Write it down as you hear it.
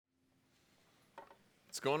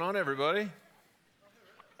going on, everybody?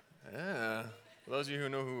 Yeah. For those of you who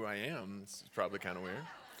know who I am, this is probably kind of weird.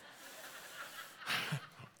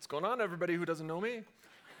 What's going on, everybody who doesn't know me?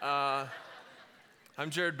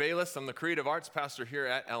 I'm Jared Bayless. I'm the creative arts pastor here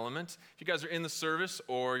at Element. If you guys are in the service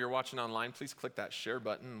or you're watching online, please click that share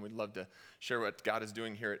button. We'd love to share what God is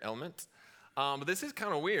doing here at Element. But this is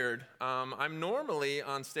kind of weird. I'm normally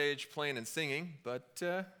on stage playing and singing, but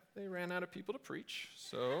they ran out of people to preach,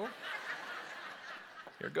 so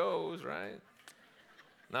here goes, right?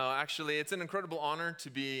 No, actually, it's an incredible honor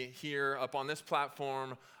to be here up on this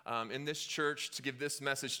platform in this church to give this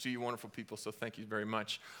message to you wonderful people, so thank you very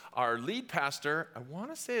much. Our lead pastor, I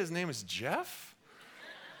want to say his name is Jeff,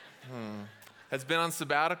 has been on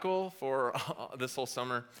sabbatical for this whole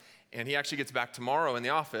summer, and he actually gets back tomorrow in the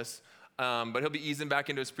office, but he'll be easing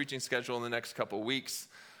back into his preaching schedule in the next couple of weeks.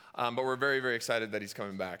 But we're very, very excited that he's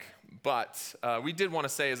coming back. But we did want to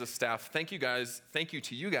say as a staff, thank you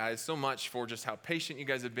to you guys so much for just how patient you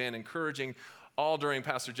guys have been, encouraging all during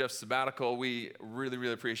Pastor Jeff's sabbatical. We really,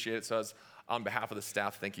 really appreciate it. So on behalf of the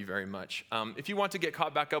staff, thank you very much. If you want to get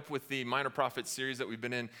caught back up with the Minor Prophets series that we've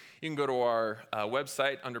been in, you can go to our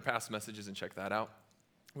website under past messages and check that out.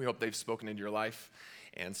 We hope they've spoken into your life.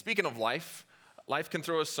 And speaking of life can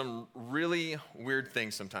throw us some really weird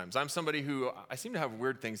things sometimes. I'm somebody who, I seem to have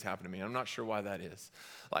weird things happen to me. I'm not sure why that is.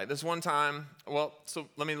 Like this one time, so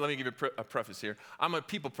let me give you a preface here. I'm a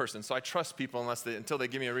people person, so I trust people until they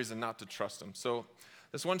give me a reason not to trust them. So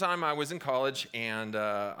this one time I was in college, and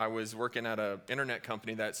I was working at an internet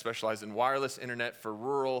company that specialized in wireless internet for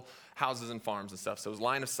rural houses and farms and stuff. So it was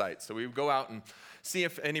line of sight. So we would go out and see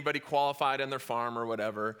if anybody qualified on their farm or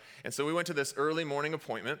whatever. And so we went to this early morning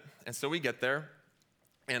appointment, and so we get there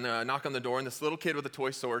and knock on the door, and this little kid with a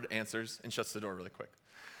toy sword answers and shuts the door really quick.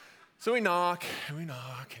 So we knock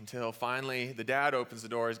until finally the dad opens the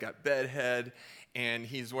door. He's got bedhead, and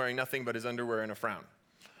he's wearing nothing but his underwear and a frown.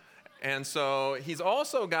 And so he's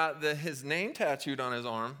also got his name tattooed on his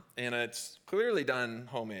arm, and it's clearly done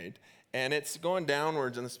homemade, and it's going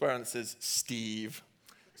downwards in the spiral, and it says Steve.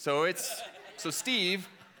 So Steve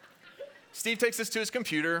takes us to his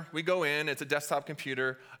computer. We go in. It's a desktop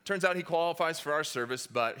computer. Turns out he qualifies for our service,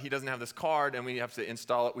 but he doesn't have this card, and we have to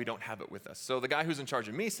install it. We don't have it with us. So the guy who's in charge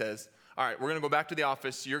of me says, all right, we're going to go back to the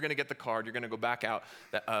office. You're going to get the card. You're going to go back out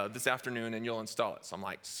this afternoon, and you'll install it. So I'm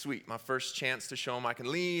like, sweet. My first chance to show him I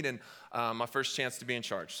can lead, and my first chance to be in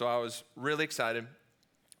charge. So I was really excited.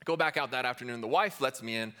 I go back out that afternoon. The wife lets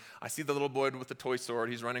me in. I see the little boy with the toy sword.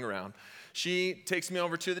 He's running around. She takes me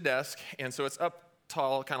over to the desk, and so it's up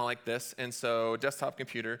tall, kind of like this, and so desktop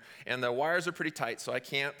computer, and the wires are pretty tight, so I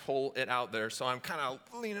can't pull it out there, so I'm kind of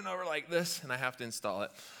leaning over like this, and I have to install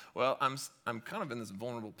it. Well, I'm kind of in this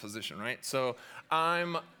vulnerable position, right? So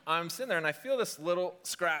I'm sitting there, and I feel this little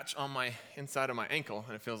scratch on my inside of my ankle,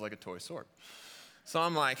 and it feels like a toy sword. So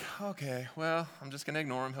I'm like, okay, well, I'm just going to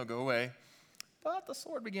ignore him. He'll go away. But the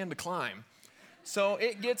sword began to climb. So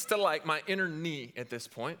it gets to like my inner knee at this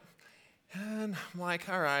point. And I'm like,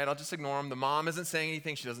 all right, I'll just ignore him. The mom isn't saying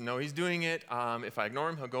anything. She doesn't know he's doing it. If I ignore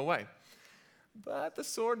him, he'll go away. But the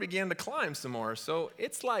sword began to climb some more. So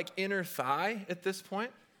it's like inner thigh at this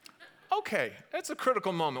point. Okay, that's a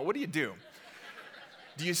critical moment. What do? Do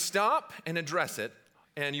you stop and address it?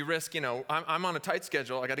 And you risk, I'm on a tight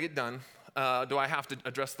schedule. I got to get done. Do I have to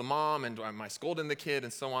address the mom? And am I scolding the kid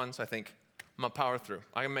and so on? So I think I'm going to power through.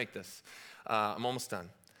 I can make this. I'm almost done.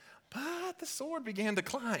 But the sword began to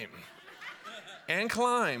climb. And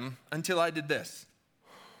climb until I did this.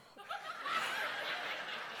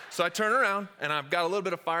 So I turn around, and I've got a little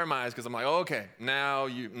bit of fire in my eyes because I'm like, okay, now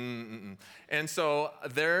you, And so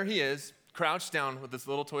there he is, crouched down with this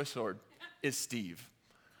little toy sword, is Steve.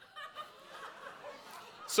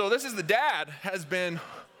 So this is the dad has been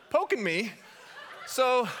poking me.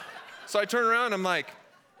 So I turn around, I'm like,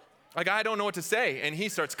 I don't know what to say. And he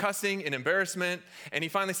starts cussing in embarrassment, and he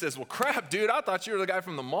finally says, well, crap, dude, I thought you were the guy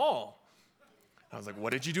from the mall. I was like,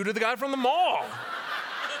 what did you do to the guy from the mall?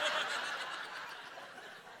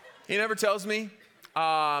 He never tells me.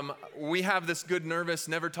 We have this good, nervous,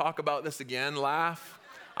 never talk about this again laugh.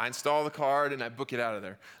 I install the card, and I book it out of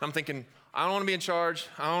there. I'm thinking, I don't want to be in charge.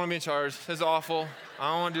 This is awful.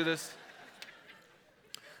 I don't want to do this.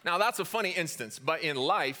 Now, that's a funny instance, but in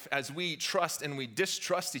life, as we trust and we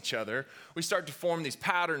distrust each other, we start to form these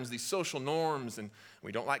patterns, these social norms, and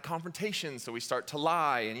we don't like confrontation, so we start to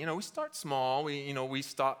lie. And, we start small. We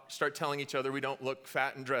start telling each other we don't look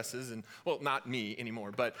fat in dresses, and, well, not me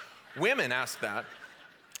anymore, but women ask that.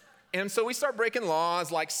 And so we start breaking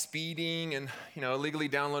laws like speeding and, illegally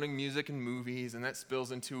downloading music and movies, and that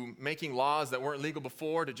spills into making laws that weren't legal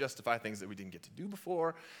before to justify things that we didn't get to do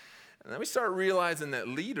before. And then we start realizing that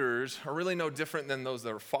leaders are really no different than those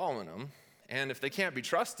that are following them. And if they can't be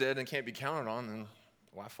trusted and can't be counted on, then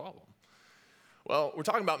why follow them? Well, we're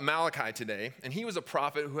talking about Malachi today, and he was a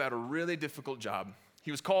prophet who had a really difficult job. He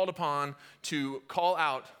was called upon to call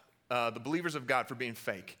out the believers of God for being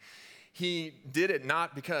fake. He did it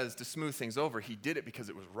not because to smooth things over, he did it because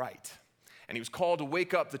it was right. And he was called to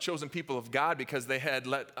wake up the chosen people of God because they had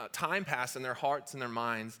let time pass in their hearts and their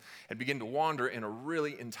minds and begin to wander in a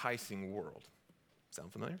really enticing world.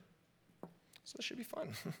 Sound familiar? So this should be fun.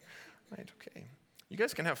 Right, okay. You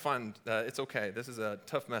guys can have fun. It's okay. This is a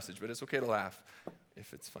tough message, but it's okay to laugh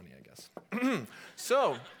if it's funny, I guess.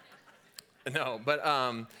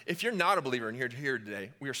 If you're not a believer and you're here today,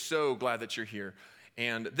 we are so glad that you're here.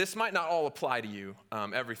 And this might not all apply to you,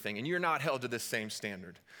 everything, and you're not held to this same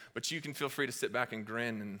standard. But you can feel free to sit back and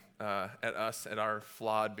grin at us, at our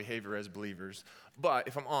flawed behavior as believers. But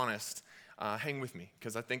if I'm honest, hang with me,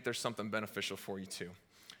 because I think there's something beneficial for you too.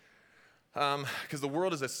 Because the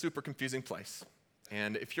world is a super confusing place.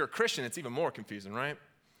 And if you're a Christian, it's even more confusing, right?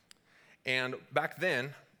 And back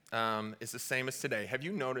then, it's the same as today. Have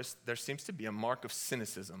you noticed there seems to be a mark of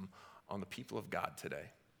cynicism on the people of God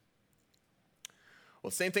today? Well,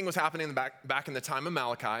 the same thing was happening back in the time of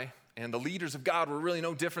Malachi, and the leaders of God were really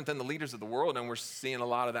no different than the leaders of the world, and we're seeing a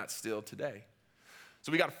lot of that still today.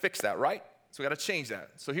 So we got to fix that, right? So we got to change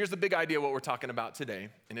that. So here's the big idea what we're talking about today,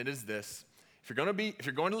 and it is this. If you're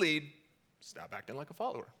going to lead, stop acting like a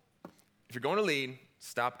follower. If you're going to lead,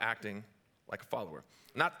 stop acting like a follower.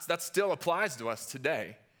 And that still applies to us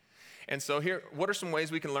today. And so here, what are some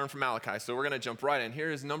ways we can learn from Malachi? So we're going to jump right in. Here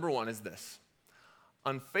is number one is this.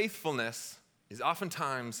 Unfaithfulness is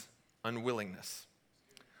oftentimes unwillingness.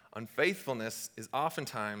 Unfaithfulness is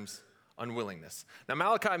oftentimes unwillingness. Now,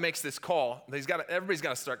 Malachi makes this call that everybody's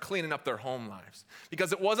got to start cleaning up their home lives.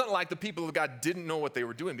 Because it wasn't like the people of God didn't know what they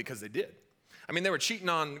were doing, because they did. I mean, they were cheating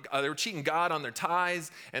God on their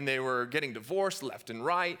tithes, and they were getting divorced left and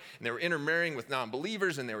right, and they were intermarrying with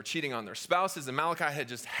non-believers, and they were cheating on their spouses, and Malachi had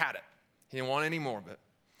just had it. He didn't want any more of it.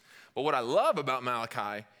 But what I love about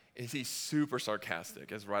Malachi is he's super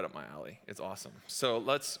sarcastic. It's right up my alley. It's awesome. So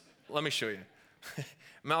let me show you.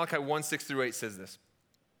 Malachi 1:6-8 says this.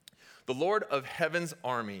 The Lord of heaven's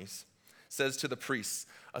armies says to the priests,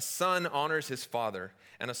 a son honors his father,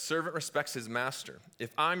 and a servant respects his master.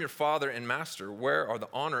 If I'm your father and master, where are the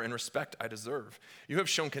honor and respect I deserve? You have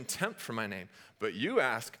shown contempt for my name. But you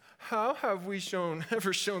ask, how have we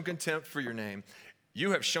ever shown contempt for your name?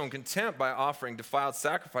 You have shown contempt by offering defiled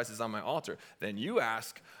sacrifices on my altar. Then you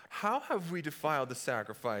ask, how have we defiled the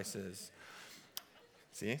sacrifices?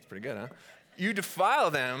 See, it's pretty good, huh? You defile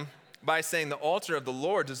them by saying the altar of the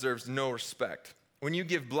Lord deserves no respect. When you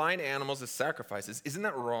give blind animals as sacrifices, isn't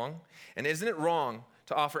that wrong? And isn't it wrong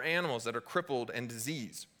to offer animals that are crippled and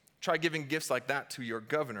diseased? Try giving gifts like that to your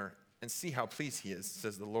governor and see how pleased he is,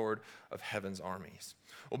 says the Lord of heaven's armies.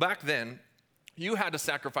 Well, back then, you had to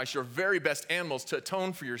sacrifice your very best animals to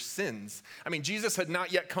atone for your sins. I mean, Jesus had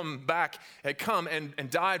not yet come and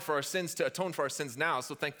died for our sins to atone for our sins now,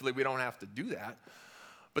 so thankfully we don't have to do that.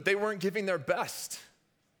 But they weren't giving their best.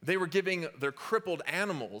 They were giving their crippled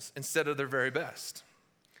animals instead of their very best.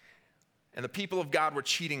 And the people of God were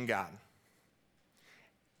cheating God.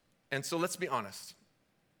 And so let's be honest.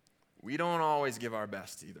 We don't always give our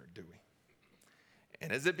best either, do we?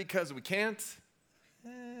 And is it because we can't?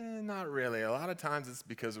 Not really. A lot of times it's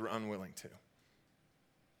because we're unwilling to.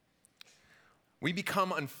 We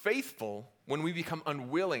become unfaithful when we become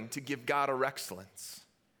unwilling to give God our excellence.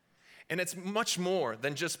 And it's much more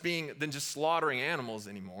than just slaughtering animals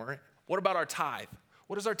anymore. What about our tithe?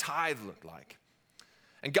 What does our tithe look like?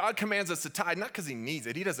 And God commands us to tithe, not because he needs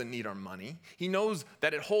it. He doesn't need our money. He knows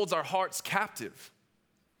that it holds our hearts captive.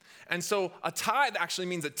 And so a tithe actually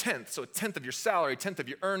means a tenth. So a tenth of your salary, a tenth of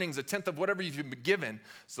your earnings, a tenth of whatever you've been given.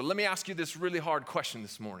 So let me ask you this really hard question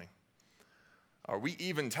this morning. Are we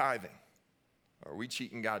even tithing? Or are we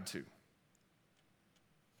cheating God too?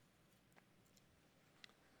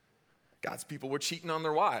 God's people were cheating on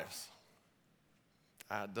their wives.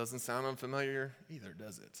 That doesn't sound unfamiliar either,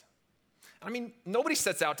 does it? I mean, nobody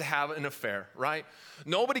sets out to have an affair, right?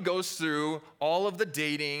 Nobody goes through all of the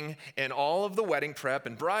dating and all of the wedding prep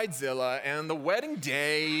and bridezilla and the wedding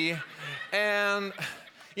day and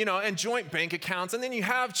joint bank accounts. And then you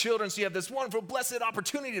have children, so you have this wonderful, blessed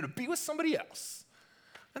opportunity to be with somebody else.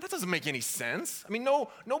 And that doesn't make any sense. I mean,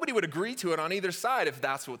 nobody would agree to it on either side if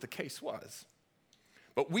that's what the case was.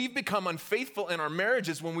 But we've become unfaithful in our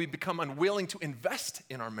marriages when we become unwilling to invest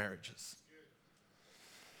in our marriages.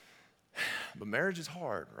 But marriage is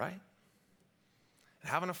hard, right?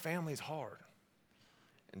 And having a family is hard.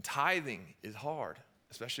 And tithing is hard.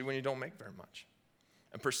 especially when you don't make very much.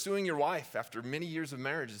 And pursuing your wife after many years of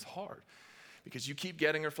marriage is hard because you keep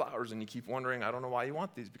getting her flowers and you keep wondering, I don't know why you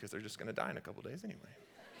want these because they're just going to die in a couple days anyway.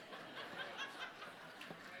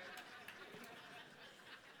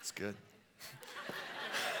 It's good.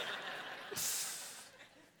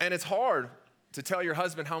 And it's hard to tell your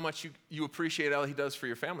husband how much you appreciate all he does for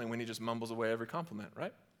your family when he just mumbles away every compliment,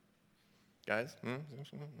 right? Guys?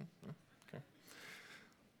 Okay.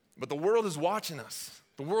 But the world is watching us.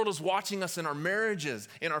 The world is watching us in our marriages,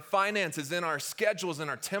 in our finances, in our schedules, in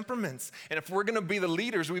our temperaments. And if we're going to be the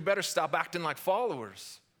leaders, we better stop acting like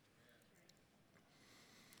followers.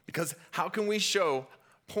 Because how can we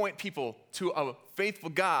point people to a faithful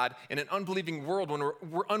God in an unbelieving world when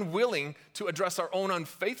we're unwilling to address our own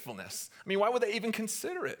unfaithfulness? I mean, why would they even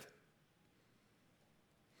consider it?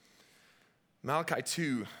 Malachi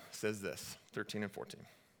 2 says this, 13 and 14.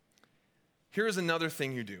 Here is another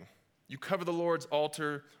thing you do. You cover the Lord's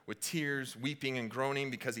altar with tears, weeping, and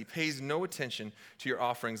groaning because he pays no attention to your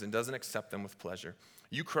offerings and doesn't accept them with pleasure.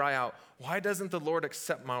 You cry out, why doesn't the Lord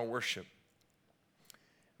accept my worship?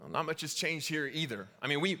 Well, not much has changed here either. I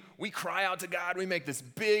mean, we cry out to God, we make this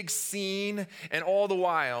big scene, and all the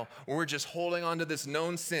while, we're just holding on to this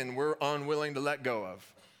known sin we're unwilling to let go of.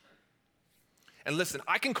 And listen,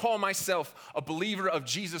 I can call myself a believer of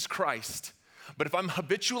Jesus Christ, but if I'm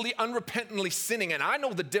habitually, unrepentantly sinning, and I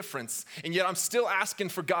know the difference, and yet I'm still asking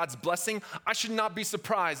for God's blessing, I should not be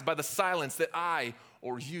surprised by the silence that I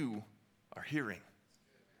or you are hearing.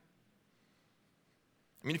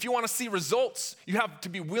 I mean, if you want to see results, you have to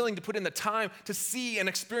be willing to put in the time to see and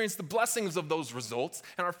experience the blessings of those results,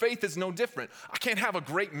 and our faith is no different. I can't have a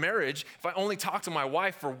great marriage if I only talk to my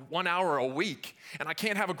wife for 1 hour a week, and I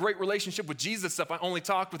can't have a great relationship with Jesus if I only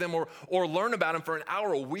talk with him or learn about him for an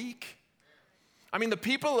hour a week. I mean, the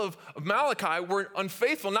people of Malachi were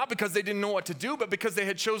unfaithful not because they didn't know what to do, but because they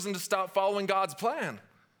had chosen to stop following God's plan.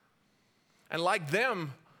 And like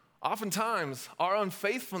them, oftentimes our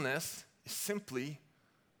unfaithfulness is simply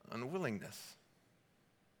unwillingness.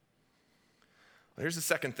 Well, here's the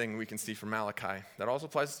second thing we can see from Malachi that also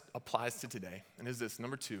applies to today, and is this,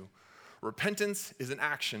 number 2, repentance is an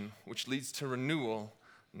action which leads to renewal,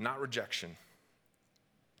 not rejection.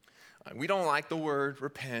 We don't like the word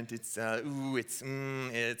repent. It's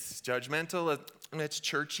judgmental, it's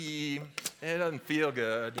churchy, it doesn't feel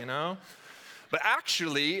good, you know? But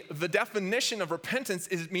actually, the definition of repentance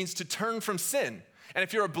means to turn from sin. And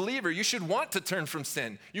if you're a believer, you should want to turn from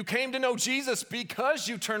sin. You came to know Jesus because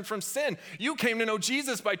you turned from sin. You came to know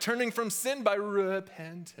Jesus by turning from sin by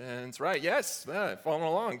repentance, right? Yes, following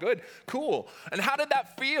along, good, cool. And how did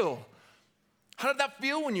that feel? How did that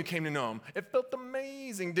feel when you came to know him? It felt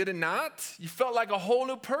amazing, did it not? You felt like a whole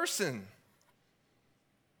new person.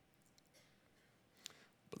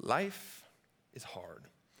 But life is hard,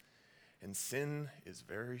 and sin is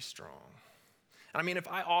very strong. I mean,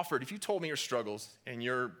 if you told me your struggles and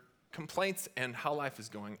your complaints and how life is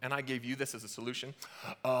going, and I gave you this as a solution,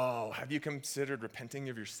 have you considered repenting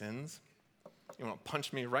of your sins? You want to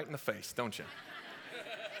punch me right in the face, don't you?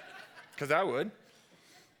 Because I would.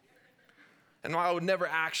 And while I would never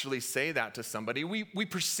actually say that to somebody, we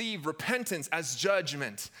perceive repentance as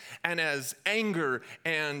judgment and as anger,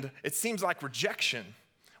 and it seems like rejection.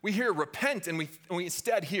 We hear repent, and we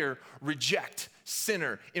instead hear reject,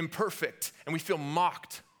 sinner, imperfect, and we feel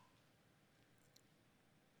mocked.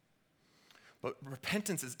 But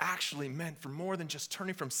repentance is actually meant for more than just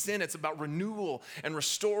turning from sin. It's about renewal and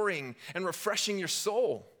restoring and refreshing your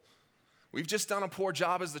soul. We've just done a poor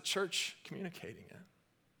job as the church communicating it.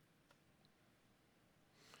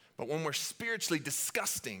 But when we're spiritually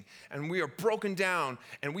disgusting and we are broken down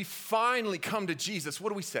and we finally come to Jesus, what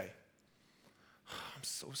do we say? I'm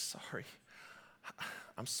so sorry.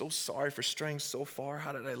 I'm so sorry for straying so far.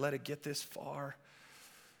 How did I let it get this far?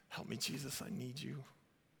 Help me, Jesus, I need you.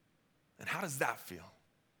 And how does that feel?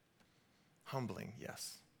 Humbling,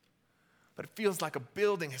 yes. But it feels like a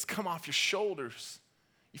building has come off your shoulders.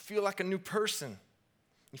 You feel like a new person.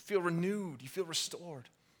 You feel renewed. You feel restored.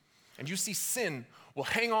 And you see sin will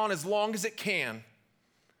hang on as long as it can,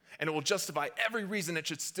 and it will justify every reason it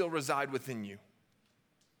should still reside within you.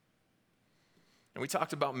 And we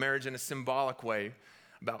talked about marriage in a symbolic way,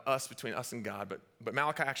 between us and God, but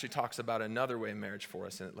Malachi actually talks about another way of marriage for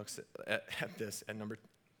us, and it looks at this at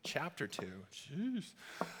chapter 2. Jeez.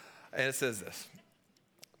 And it says this,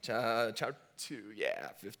 chapter 2,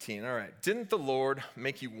 15. All right. Didn't the Lord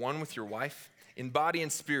make you one with your wife? In body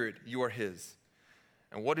and spirit, you are his.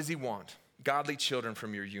 And what does he want? Godly children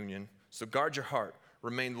from your union. So guard your heart.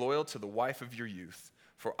 Remain loyal to the wife of your youth.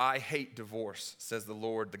 For I hate divorce, says the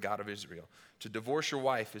Lord, the God of Israel. To divorce your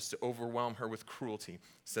wife is to overwhelm her with cruelty,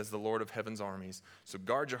 says the Lord of heaven's armies. So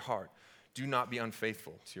guard your heart. Do not be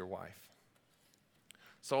unfaithful to your wife.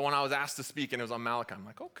 So when I was asked to speak and it was on Malachi, I'm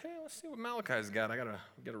like, okay, let's see what Malachi's got. I got to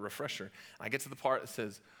get a refresher. I get to the part that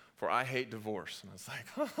says, for I hate divorce. And I was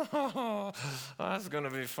like, oh, that's going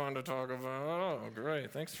to be fun to talk about. Oh,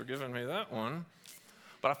 great. Thanks for giving me that one.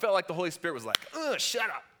 But I felt like the Holy Spirit was like, shut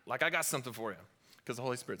up. Like I got something for you. Because the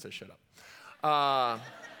Holy Spirit says, shut up.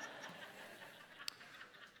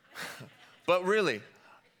 But really,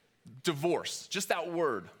 divorce, just that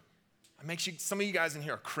word, it makes you, some of you guys in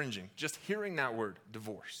here are cringing, just hearing that word,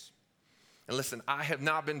 divorce. And listen, I have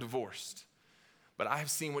not been divorced, but I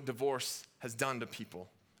have seen what divorce has done to people,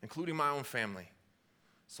 including my own family.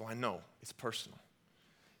 So I know it's personal.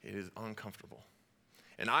 It is uncomfortable.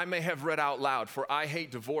 And I may have read out loud, for I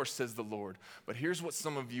hate divorce, says the Lord. But here's what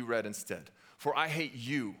some of you read instead. For I hate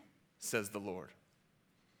you, says the Lord.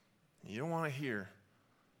 You don't want to hear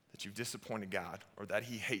that you've disappointed God or that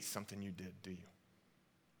he hates something you did, do you?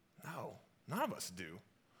 No, none of us do.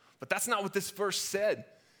 But that's not what this verse said.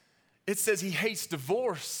 It says he hates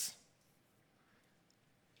divorce.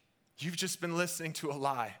 You've just been listening to a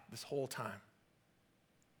lie this whole time.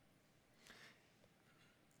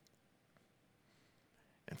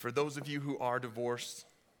 And for those of you who are divorced,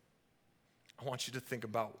 I want you to think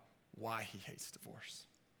about why he hates divorce.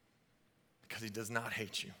 Because he does not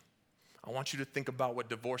hate you. I want you to think about what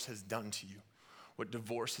divorce has done to you, what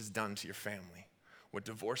divorce has done to your family, what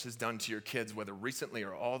divorce has done to your kids, whether recently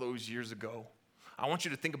or all those years ago. I want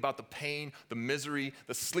you to think about the pain, the misery,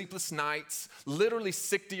 the sleepless nights, literally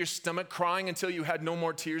sick to your stomach, crying until you had no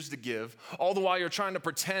more tears to give, all the while you're trying to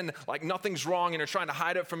pretend like nothing's wrong and you're trying to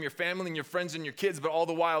hide it from your family and your friends and your kids, but all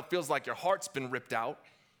the while it feels like your heart's been ripped out.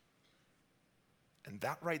 And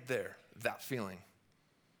that right there, that feeling,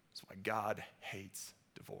 is why God hates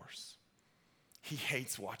divorce. He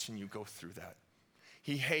hates watching you go through that.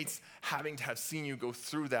 He hates having to have seen you go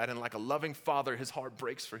through that, and like a loving father, his heart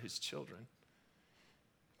breaks for his children.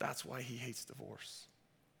 That's why he hates divorce.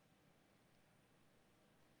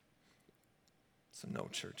 So no,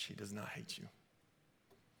 church, he does not hate you.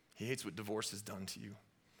 He hates what divorce has done to you,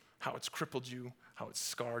 how it's crippled you, how it's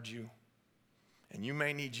scarred you, and you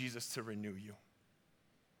may need Jesus to renew you.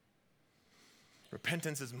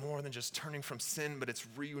 Repentance is more than just turning from sin, but it's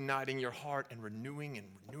reuniting your heart and renewing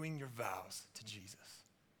your vows to Jesus.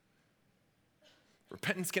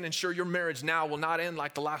 Repentance can ensure your marriage now will not end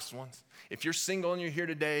like the last ones. If you're single and you're here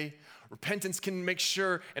today, repentance can make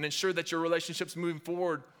sure and ensure that your relationships moving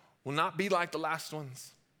forward will not be like the last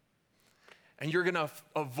ones. And you're going to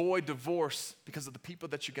avoid divorce because of the people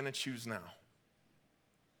that you're going to choose now.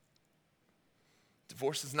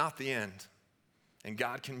 Divorce is not the end. And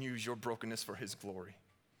God can use your brokenness for his glory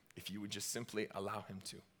if you would just simply allow him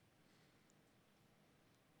to.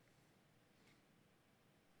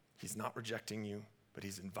 He's not rejecting you, but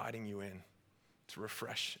he's inviting you in to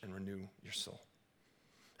refresh and renew your soul.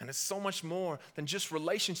 And it's so much more than just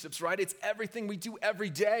relationships, right? It's everything we do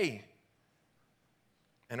every day.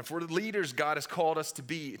 And if we're the leaders God has called us to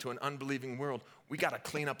be to an unbelieving world, we got to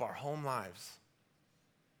clean up our home lives.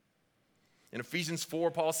 In Ephesians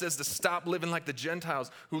 4, Paul says to stop living like the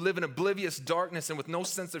Gentiles who live in oblivious darkness and with no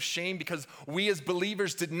sense of shame because we as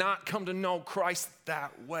believers did not come to know Christ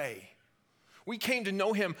that way. We came to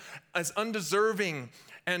know him as undeserving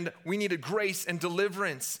and we needed grace and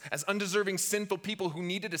deliverance as undeserving sinful people who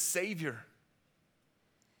needed a Savior.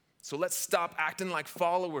 So let's stop acting like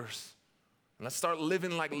followers and let's start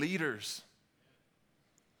living like leaders.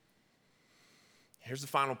 Here's the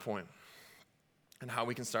final point. And how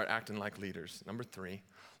we can start acting like leaders. Number 3,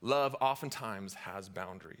 love oftentimes has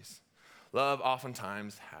boundaries. Love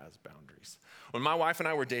oftentimes has boundaries. When my wife and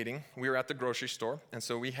I were dating, we were at the grocery store, and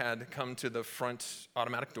so we had come to the front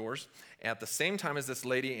automatic doors at the same time as this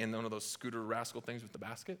lady in one of those scooter rascal things with the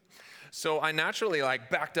basket. So I naturally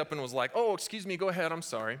backed up and was like, oh, excuse me, go ahead, I'm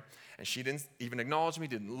sorry. And she didn't even acknowledge me,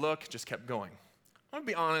 didn't look, just kept going. I'm gonna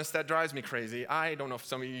be honest, that drives me crazy. I don't know if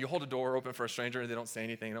some of you hold a door open for a stranger and they don't say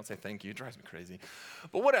anything, they don't say thank you, it drives me crazy.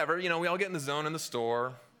 But whatever, we all get in the zone in the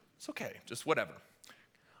store. It's okay, just whatever.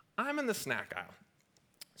 I'm in the snack aisle.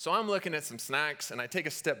 So I'm looking at some snacks and I take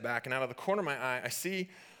a step back and out of the corner of my eye, I see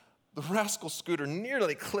the rascal scooter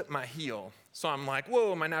nearly clip my heel. So I'm like,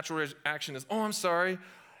 whoa, my natural reaction is, oh, I'm sorry.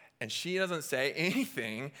 And she doesn't say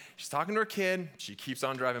anything. She's talking to her kid, she keeps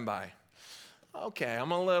on driving by. Okay,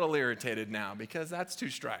 I'm a little irritated now because that's 2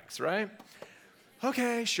 strikes, right?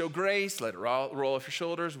 Okay, show grace, let it roll off your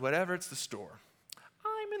shoulders, whatever, it's the store.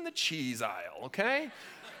 I'm in the cheese aisle, okay?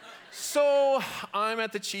 So I'm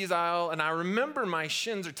at the cheese aisle and I remember my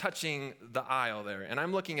shins are touching the aisle there and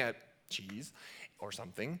I'm looking at cheese or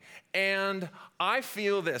something, and I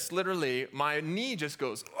feel this, literally, my knee just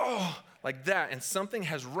goes, oh, like that, and something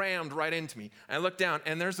has rammed right into me. And I look down,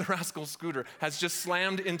 and there's the rascal scooter has just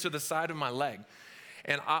slammed into the side of my leg.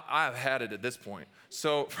 And I've had it at this point.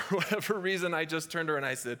 So for whatever reason, I just turned to her and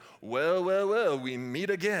I said, well, we meet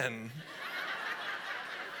again.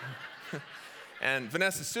 And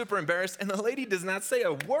Vanessa's super embarrassed, and the lady does not say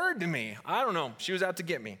a word to me. I don't know, she was out to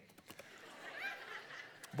get me.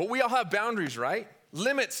 But we all have boundaries, right?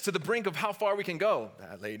 Limits to the brink of how far we can go.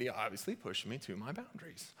 That lady obviously pushed me to my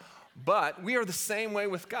boundaries. But we are the same way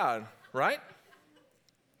with God, right?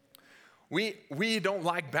 We don't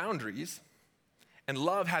like boundaries, and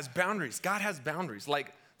love has boundaries. God has boundaries.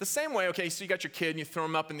 Like the same way, okay, so you got your kid and you throw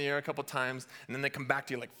them up in the air a couple times, and then they come back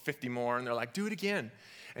to you like 50 more, and they're like, do it again.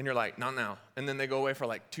 And you're like, not now. And then they go away for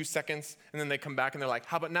like 2 seconds, and then they come back and they're like,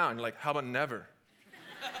 how about now? And you're like, how about never?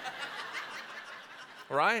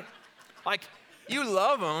 Right? Like, you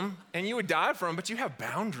love them and you would die for them, but you have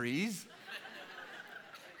boundaries.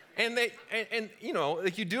 And you know,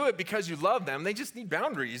 like you do it because you love them. They just need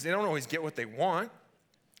boundaries. They don't always get what they want.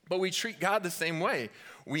 But we treat God the same way.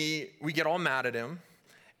 We get all mad at him,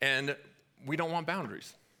 and we don't want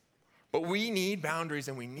boundaries. But we need boundaries,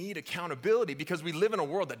 and we need accountability because we live in a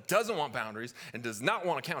world that doesn't want boundaries and does not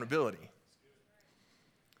want accountability.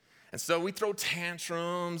 And so we throw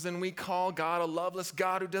tantrums, and we call God a loveless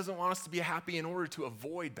God who doesn't want us to be happy in order to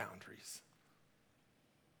avoid boundaries.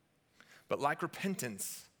 But like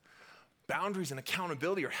repentance, boundaries and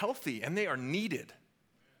accountability are healthy, and they are needed.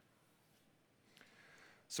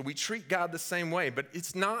 So we treat God the same way, but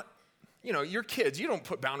it's not, you know, your kids, you don't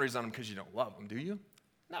put boundaries on them because you don't love them, do you?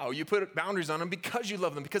 No, you put boundaries on them because you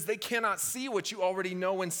love them, because they cannot see what you already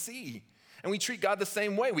know and see. And we treat God the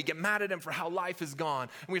same way. We get mad at him for how life has gone.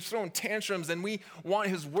 And we've thrown tantrums, and we want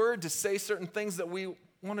his word to say certain things that we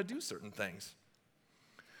want to do certain things.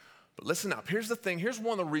 But listen up. Here's the thing. Here's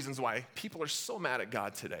one of the reasons why people are so mad at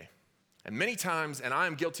God today. And many times, and I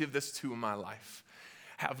am guilty of this too in my life,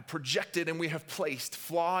 have projected and we have placed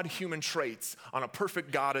flawed human traits on a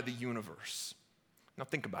perfect God of the universe. Now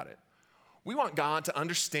think about it. We want God to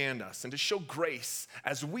understand us and to show grace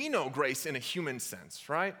as we know grace in a human sense,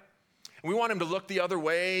 right? We want him to look the other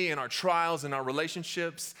way in our trials and our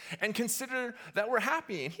relationships and consider that we're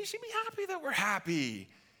happy. And he should be happy that we're happy,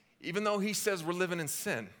 even though he says we're living in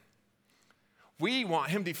sin. We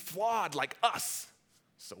want him to be flawed like us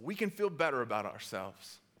so we can feel better about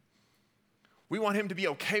ourselves. We want him to be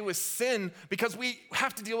okay with sin because we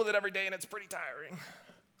have to deal with it every day and it's pretty tiring.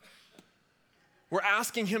 We're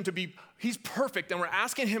asking him to be, he's perfect, and we're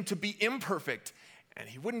asking him to be imperfect. And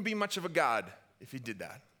he wouldn't be much of a God if he did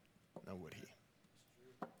that. Now, would he?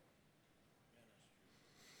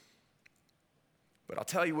 But I'll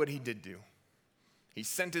tell you what he did do. He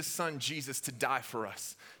sent his son Jesus to die for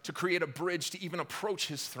us, to create a bridge to even approach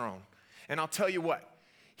his throne. And I'll tell you what,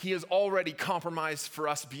 he has already compromised for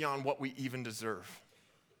us beyond what we even deserve.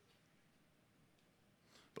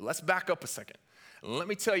 But let's back up a second. Let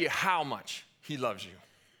me tell you how much he loves you.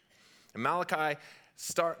 And Malachi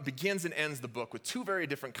begins and ends the book with two very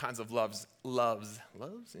different kinds of loves? Yeah,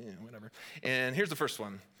 whatever. And here's the first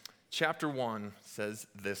one. Chapter 1 says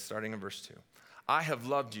this, starting in verse 2. I have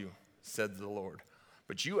loved you, said the Lord.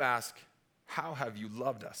 But you ask, how have you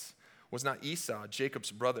loved us? Was not Esau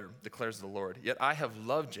Jacob's brother, declares the Lord. Yet I have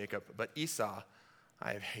loved Jacob, but Esau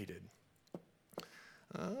I have hated.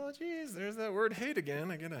 Oh, geez, there's that word hate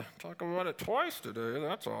again. I get to talk about it twice today.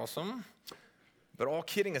 That's awesome. But all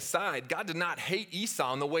kidding aside, God did not hate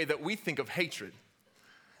Esau in the way that we think of hatred.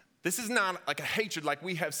 This is not like a hatred like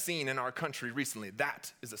we have seen in our country recently.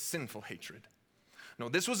 That is a sinful hatred. No,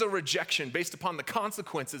 this was a rejection based upon the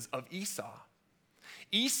consequences of Esau.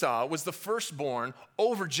 Esau was the firstborn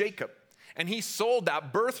over Jacob, and he sold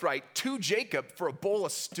that birthright to Jacob for a bowl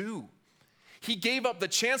of stew. He gave up the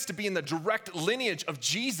chance to be in the direct lineage of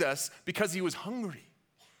Jesus because he was hungry.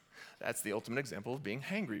 That's the ultimate example of being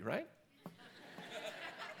hangry, right?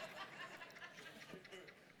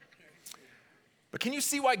 But can you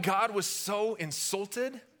see why God was so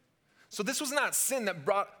insulted? So this was not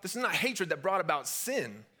this is not hatred that brought about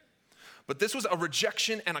sin, but this was a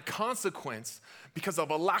rejection and a consequence because of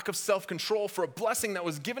a lack of self-control for a blessing that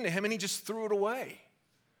was given to him, and he just threw it away.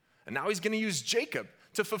 And now he's going to use Jacob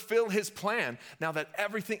to fulfill his plan, now that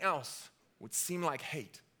everything else would seem like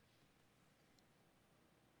hate.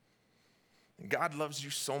 And God loves you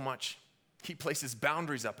so much, he places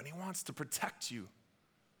boundaries up, and he wants to protect you.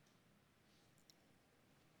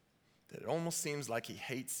 That it almost seems like he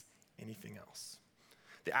hates anything else.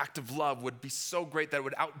 The act of love would be so great that it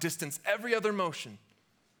would outdistance every other emotion,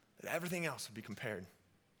 that everything else would be compared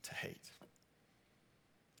to hate.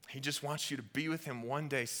 He just wants you to be with him one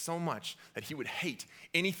day so much that he would hate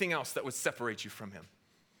anything else that would separate you from him.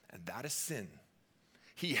 And that is sin.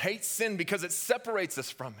 He hates sin because it separates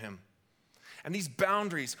us from him. And these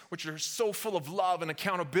boundaries, which are so full of love and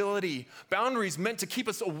accountability, boundaries meant to keep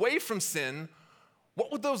us away from sin,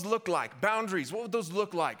 what would those look like? Boundaries, what would those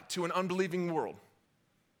look like to an unbelieving world?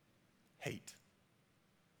 Hate.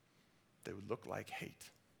 They would look like hate.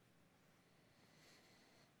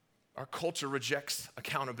 Our culture rejects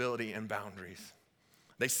accountability and boundaries.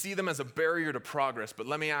 They see them as a barrier to progress, but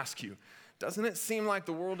let me ask you, doesn't it seem like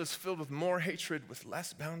the world is filled with more hatred with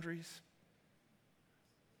less boundaries?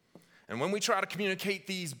 And when we try to communicate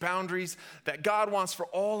these boundaries that God wants for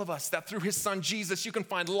all of us, that through his son Jesus you can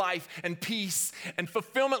find life and peace and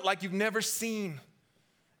fulfillment like you've never seen,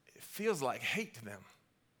 it feels like hate to them.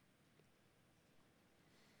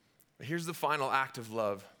 But here's the final act of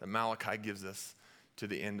love that Malachi gives us to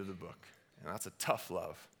the end of the book. And that's a tough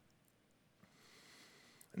love.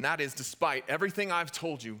 And that is, despite everything I've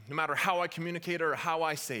told you, no matter how I communicate or how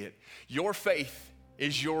I say it, your faith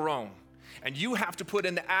is your own. And you have to put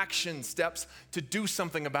in the action steps to do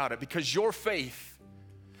something about it, because your faith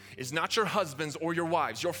is not your husband's or your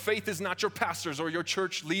wives. Your faith is not your pastors or your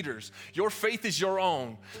church leaders. Your faith is your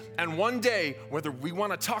own. And one day, whether we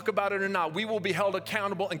want to talk about it or not, we will be held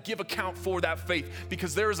accountable and give account for that faith,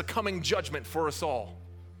 because there is a coming judgment for us all.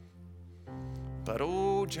 But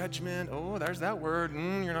judgment, there's that word.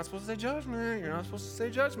 You're not supposed to say judgment. You're not supposed to say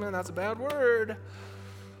judgment. That's a bad word.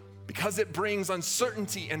 Because it brings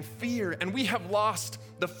uncertainty and fear, and we have lost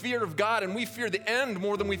the fear of God, and we fear the end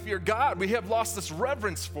more than we fear God. We have lost this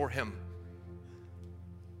reverence for him.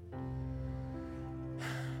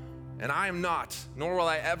 And I am not, nor will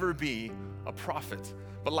I ever be, a prophet.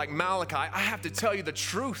 But like Malachi, I have to tell you the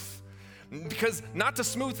truth. Because not to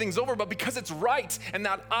smooth things over, but because it's right, and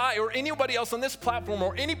that I or anybody else on this platform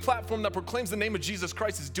or any platform that proclaims the name of Jesus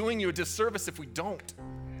Christ is doing you a disservice if we don't.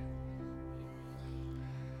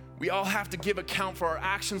 We all have to give account for our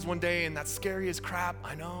actions one day, and that's scary as crap.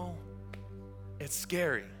 I know. It's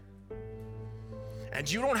scary. And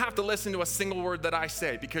you don't have to listen to a single word that I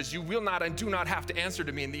say, because you will not and do not have to answer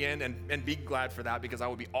to me in the end, and be glad for that, because I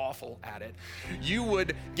would be awful at it. You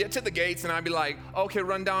would get to the gates and I'd be like, okay,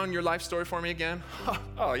 run down your life story for me again.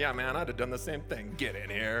 Oh yeah, man, I'd have done the same thing. Get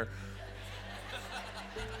in here.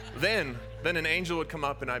 Then an angel would come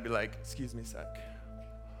up and I'd be like, excuse me a sec.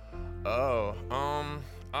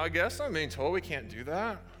 I guess I'm being told we can't do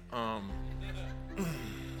that. It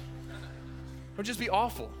would just be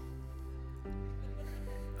awful.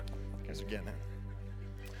 You guys are getting it.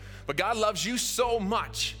 But God loves you so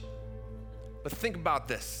much. But think about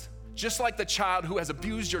this. Just like the child who has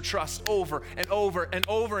abused your trust over and over and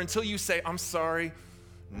over until you say, I'm sorry,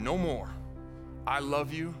 no more. I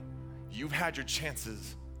love you. You've had your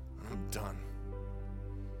chances. I'm done.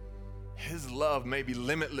 His love may be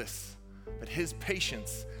limitless, but his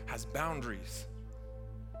patience has boundaries.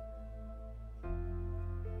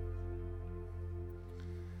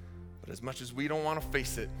 But as much as we don't want to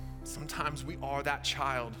face it, sometimes we are that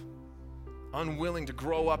child, unwilling to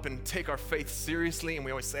grow up and take our faith seriously, and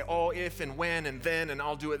we always say, if and when and then, and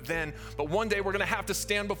I'll do it then. But one day we're going to have to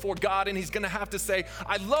stand before God, and he's going to have to say,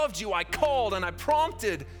 I loved you, I called, and I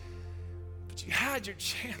prompted, but you had your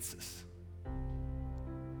chances.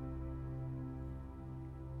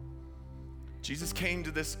 Jesus came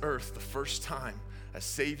to this earth the first time as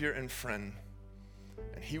Savior and friend,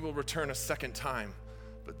 and he will return a second time,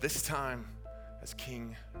 but this time as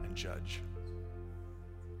King and Judge.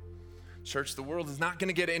 Church, the world is not going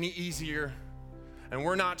to get any easier, and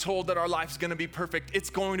we're not told that our life's going to be perfect.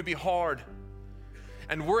 It's going to be hard,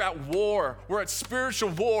 and we're at war. We're at spiritual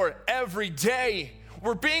war every day.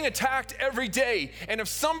 We're being attacked every day. And if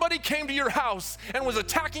somebody came to your house and was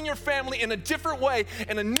attacking your family in a different way,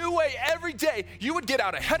 in a new way every day, you would get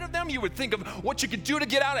out ahead of them. You would think of what you could do to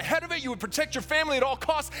get out ahead of it. You would protect your family at all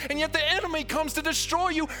costs. And yet the enemy comes to destroy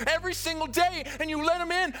you every single day. And you let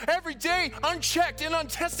him in every day, unchecked and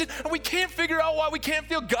untested. And we can't figure out why we can't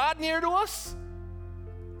feel God near to us.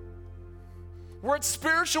 We're at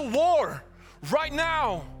spiritual war right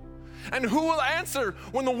now. And who will answer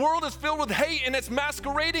when the world is filled with hate and it's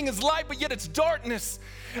masquerading as light, but yet it's darkness?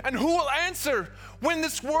 And who will answer when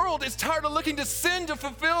this world is tired of looking to sin to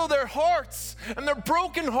fulfill their hearts and their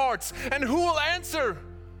broken hearts? And who will answer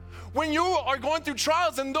when you are going through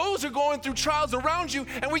trials and those are going through trials around you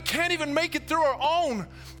and we can't even make it through our own?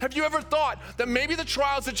 Have you ever thought that maybe the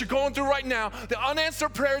trials that you're going through right now, the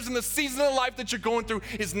unanswered prayers in the season of life that you're going through,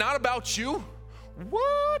 is not about you?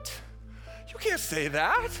 What? You can't say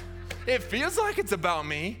that. It feels like it's about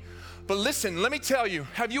me, But listen, let me tell you,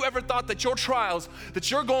 have you ever thought that your trials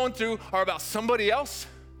that you're going through are about somebody else?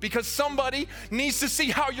 Because somebody needs to see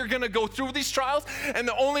how you're gonna go through these trials, and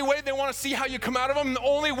the only way they wanna see how you come out of them, and the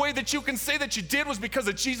only way that you can say that you did was because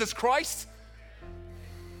of Jesus Christ.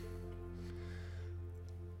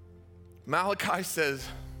 Malachi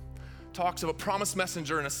talks of a promised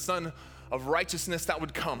messenger and a son of righteousness that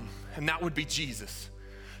would come, and that would be Jesus.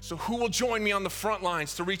 So who will join me on the front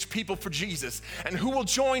lines to reach people for Jesus? And who will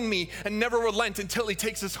join me and never relent until he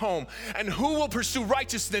takes us home? And who will pursue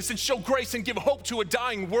righteousness and show grace and give hope to a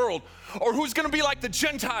dying world? Or who's gonna be like the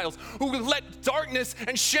Gentiles who let darkness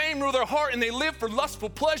and shame rule their heart and they live for lustful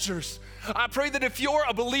pleasures? I pray that if you're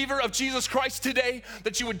a believer of Jesus Christ today,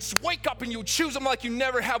 that you would wake up and you would choose him like you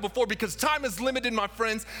never have before, because time is limited, my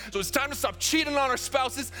friends. So it's time to stop cheating on our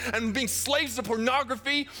spouses and being slaves to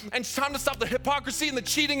pornography. And it's time to stop the hypocrisy and the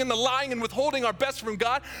cheating and the lying and withholding our best from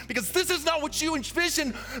God, because this is not what you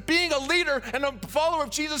envisioned being a leader and a follower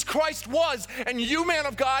of Jesus Christ was. And you, man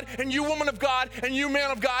of God, and you, woman of God, and you,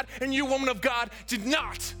 man of God, and you, woman of God, did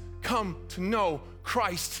not come to know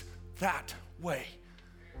Christ that way.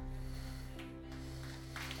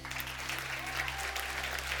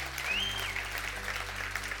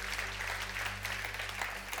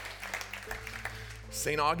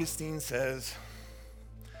 St. Augustine says,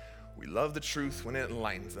 we love the truth when it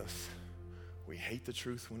enlightens us. We hate the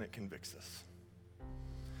truth when it convicts us.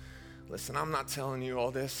 Listen, I'm not telling you all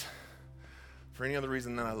this for any other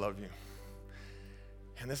reason than I love you.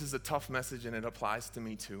 And this is a tough message and it applies to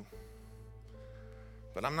me too.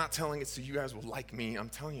 But I'm not telling it so you guys will like me. I'm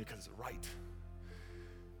telling you because it's right.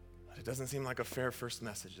 But it doesn't seem like a fair first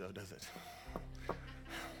message though, does it?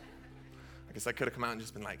 I guess I could have come out and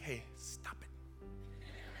just been like, hey, stop it.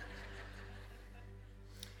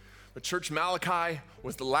 But church, Malachi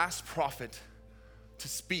was the last prophet to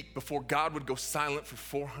speak before God would go silent for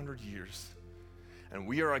 400 years. And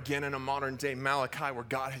we are again in a modern day Malachi where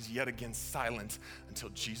God is yet again silent until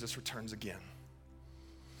Jesus returns again.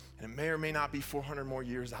 And it may or may not be 400 more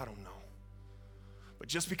years, I don't know. But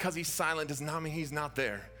just because he's silent does not mean he's not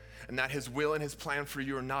there, and that his will and his plan for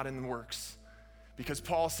you are not in the works. Because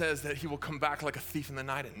Paul says that he will come back like a thief in the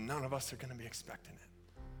night, and none of us are going to be expecting it.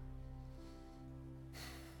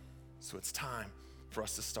 So it's time for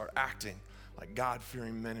us to start acting like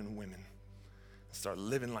God-fearing men and women and start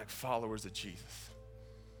living like followers of Jesus.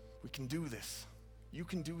 We can do this. You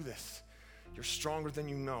can do this. You're stronger than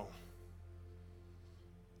you know.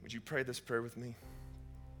 Would you pray this prayer with me?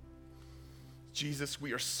 Jesus,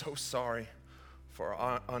 we are so sorry for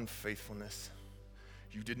our unfaithfulness.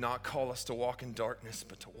 You did not call us to walk in darkness,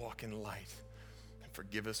 but to walk in light. And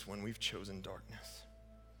forgive us when we've chosen darkness.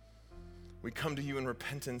 We come to you in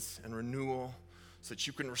repentance and renewal so that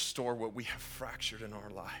you can restore what we have fractured in our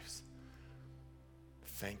lives.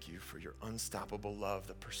 Thank you for your unstoppable love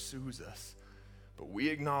that pursues us. But we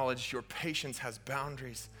acknowledge your patience has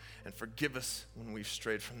boundaries, and forgive us when we've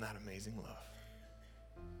strayed from that amazing love.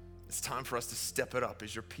 It's time for us to step it up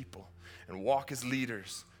as your people and walk as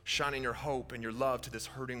leaders, shining your hope and your love to this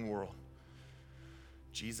hurting world.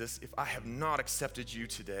 Jesus, if I have not accepted you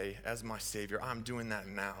today as my Savior, I'm doing that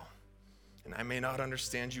now. And I may not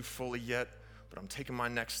understand you fully yet, but I'm taking my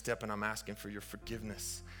next step and I'm asking for your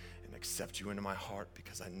forgiveness and accept you into my heart,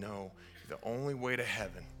 because I know you're the only way to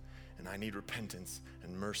heaven, and I need repentance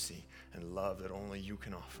and mercy and love that only you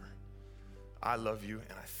can offer. I love you,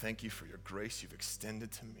 and I thank you for your grace you've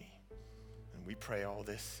extended to me. And we pray all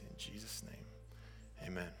this in Jesus' name.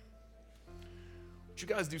 Amen. Would you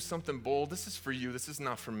guys do something bold? This is for you. This is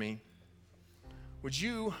not for me. Would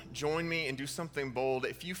you join me and do something bold?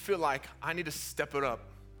 If you feel like I need to step it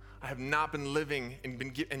up, I have not been living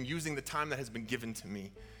and using the time that has been given to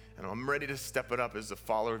me, and I'm ready to step it up as a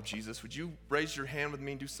follower of Jesus. Would you raise your hand with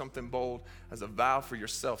me and do something bold as a vow for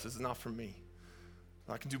yourself? This is not for me.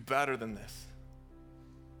 I can do better than this.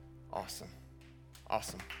 Awesome.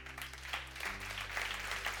 Awesome.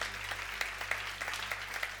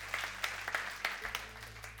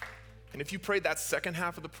 And if you prayed that second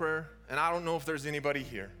half of the prayer, and I don't know if there's anybody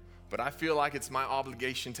here, but I feel like it's my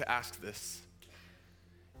obligation to ask this.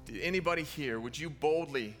 Did anybody here, would you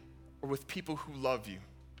boldly, or with people who love you,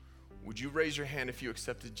 would you raise your hand if you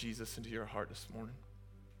accepted Jesus into your heart this morning?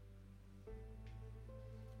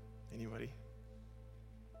 Anybody?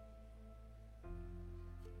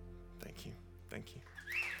 Thank you. Thank you.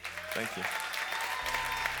 Thank you.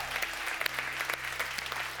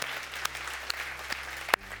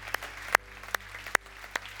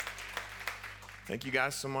 Thank you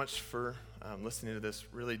guys so much for listening to this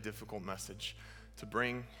really difficult message to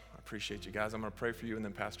bring. I appreciate you guys. I'm going to pray for you, and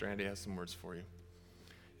then Pastor Andy has some words for you.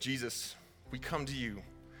 Jesus, we come to you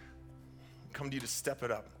come to you to step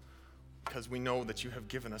it up because we know that you have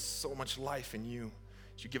given us so much life in you.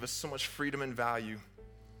 That you give us so much freedom and value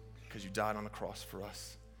because you died on the cross for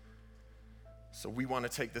us. So we want to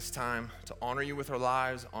take this time to honor you with our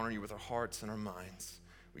lives, honor you with our hearts and our minds.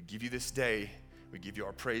 We give you this day. We give you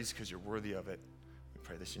our praise because you're worthy of it. We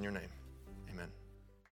pray this in your name. Amen.